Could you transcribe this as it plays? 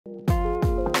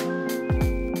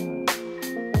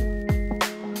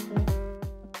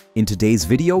In today's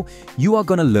video, you are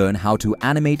going to learn how to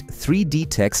animate 3D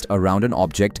text around an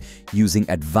object using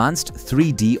advanced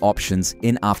 3D options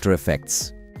in After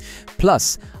Effects.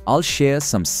 Plus, I'll share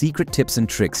some secret tips and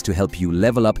tricks to help you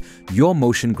level up your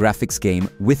motion graphics game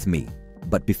with me.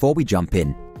 But before we jump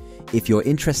in, if you're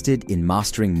interested in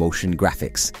mastering motion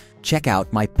graphics, check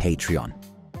out my Patreon.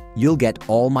 You'll get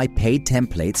all my paid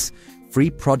templates, free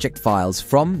project files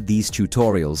from these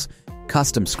tutorials,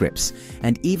 custom scripts,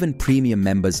 and even premium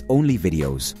members-only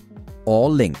videos. All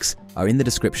links are in the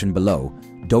description below.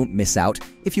 Don't miss out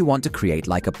if you want to create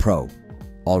like a pro.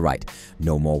 Alright,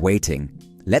 no more waiting.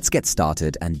 Let's get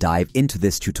started and dive into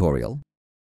this tutorial.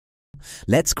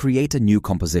 Let's create a new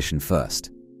composition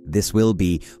first. This will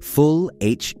be full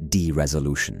HD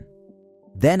resolution.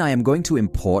 Then I am going to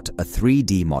import a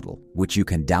 3D model, which you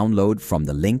can download from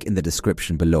the link in the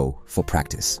description below for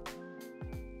practice.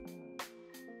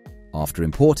 After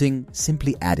importing,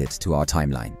 simply add it to our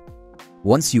timeline.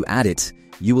 Once you add it,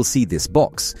 you will see this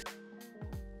box.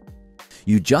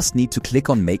 You just need to click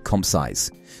on Make Comp Size,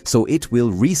 so it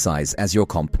will resize as your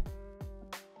comp.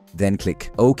 Then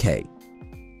click OK.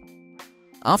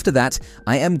 After that,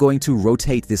 I am going to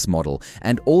rotate this model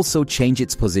and also change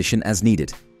its position as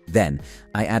needed. Then,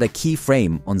 I add a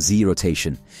keyframe on Z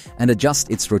rotation and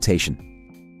adjust its rotation.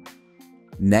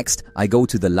 Next, I go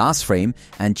to the last frame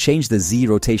and change the Z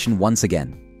rotation once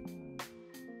again.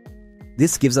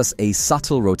 This gives us a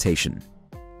subtle rotation.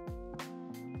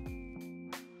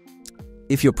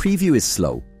 If your preview is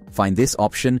slow, find this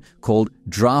option called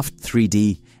Draft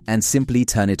 3D and simply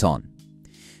turn it on.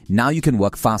 Now you can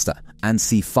work faster and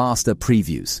see faster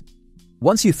previews.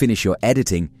 Once you finish your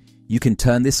editing, you can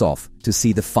turn this off to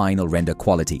see the final render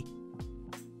quality.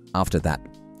 After that,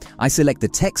 I select the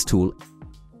text tool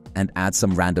and add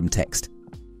some random text.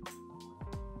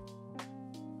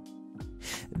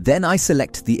 Then I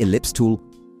select the ellipse tool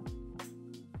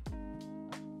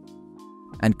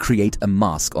and create a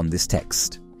mask on this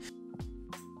text.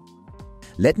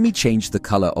 Let me change the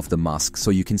color of the mask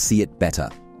so you can see it better.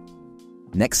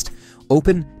 Next,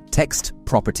 open Text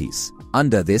Properties.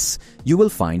 Under this, you will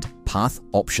find Path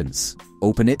Options.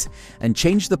 Open it and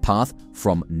change the path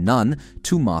from None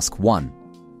to Mask 1.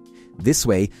 This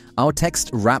way, our text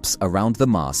wraps around the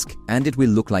mask and it will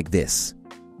look like this.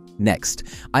 Next,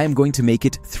 I am going to make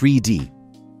it 3D.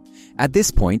 At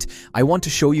this point, I want to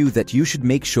show you that you should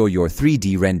make sure your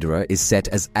 3D renderer is set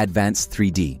as Advanced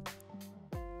 3D.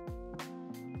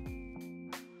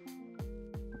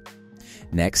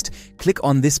 Next, click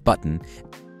on this button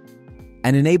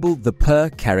and enable the Per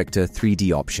Character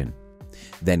 3D option.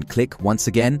 Then click once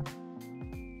again,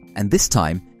 and this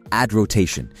time add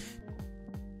rotation.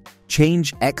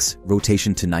 Change X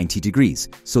rotation to 90 degrees,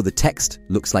 so the text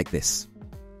looks like this.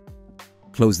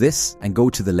 Close this and go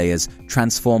to the layer's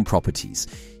Transform Properties.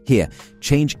 Here,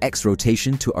 change X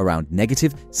rotation to around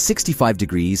 -65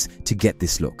 degrees to get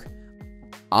this look.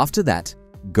 After that,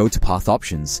 go to Path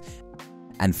Options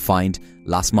and find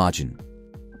Last Margin.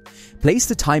 Place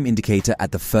the time indicator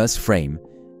at the first frame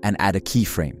and add a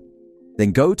keyframe.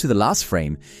 Then go to the last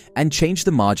frame and change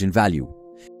the margin value.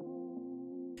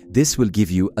 This will give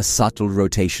you a subtle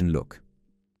rotation look.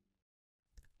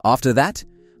 After that,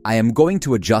 I am going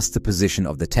to adjust the position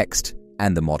of the text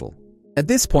and the model. At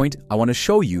this point, I want to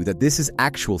show you that this is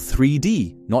actual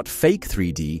 3D, not fake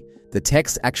 3D. The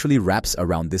text actually wraps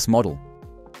around this model.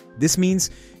 This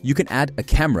means you can add a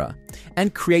camera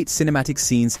and create cinematic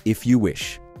scenes if you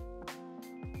wish.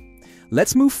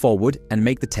 Let's move forward and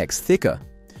make the text thicker.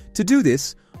 To do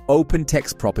this, open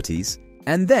Text Properties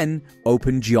and then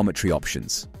open Geometry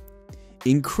Options.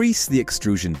 Increase the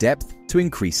extrusion depth to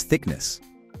increase thickness.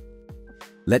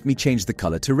 Let me change the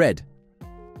color to red.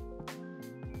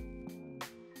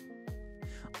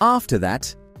 After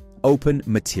that, open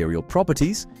Material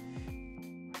Properties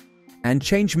and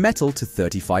change Metal to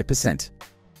 35%.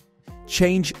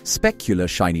 Change Specular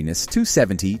Shininess to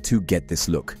 70 to get this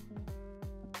look.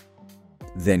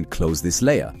 Then close this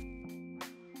layer.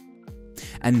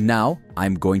 And now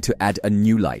I'm going to add a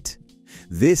new light.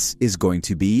 This is going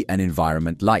to be an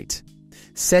environment light.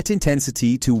 Set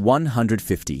intensity to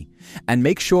 150 and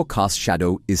make sure Cast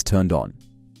Shadow is turned on.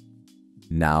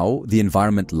 Now the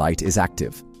environment light is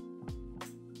active.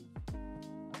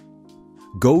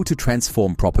 Go to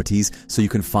Transform Properties so you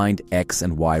can find X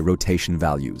and Y rotation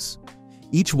values.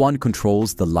 Each one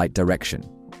controls the light direction.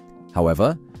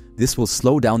 However, this will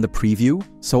slow down the preview,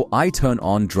 so I turn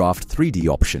on Draft 3D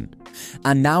option.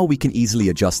 And now we can easily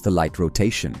adjust the light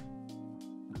rotation.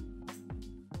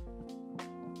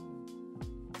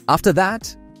 After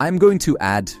that, I'm going to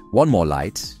add one more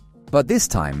light, but this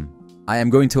time I am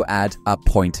going to add a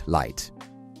point light.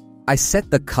 I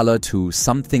set the color to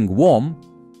something warm.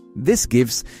 This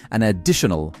gives an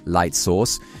additional light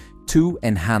source to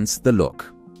enhance the look.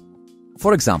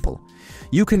 For example,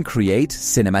 you can create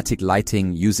cinematic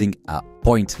lighting using a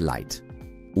point light.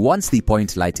 Once the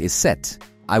point light is set,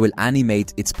 I will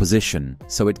animate its position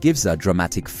so it gives a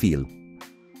dramatic feel.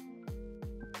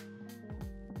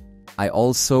 I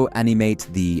also animate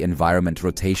the environment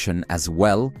rotation as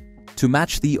well to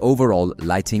match the overall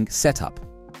lighting setup.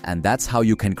 And that's how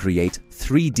you can create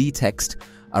 3D text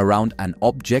around an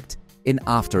object in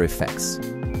After Effects.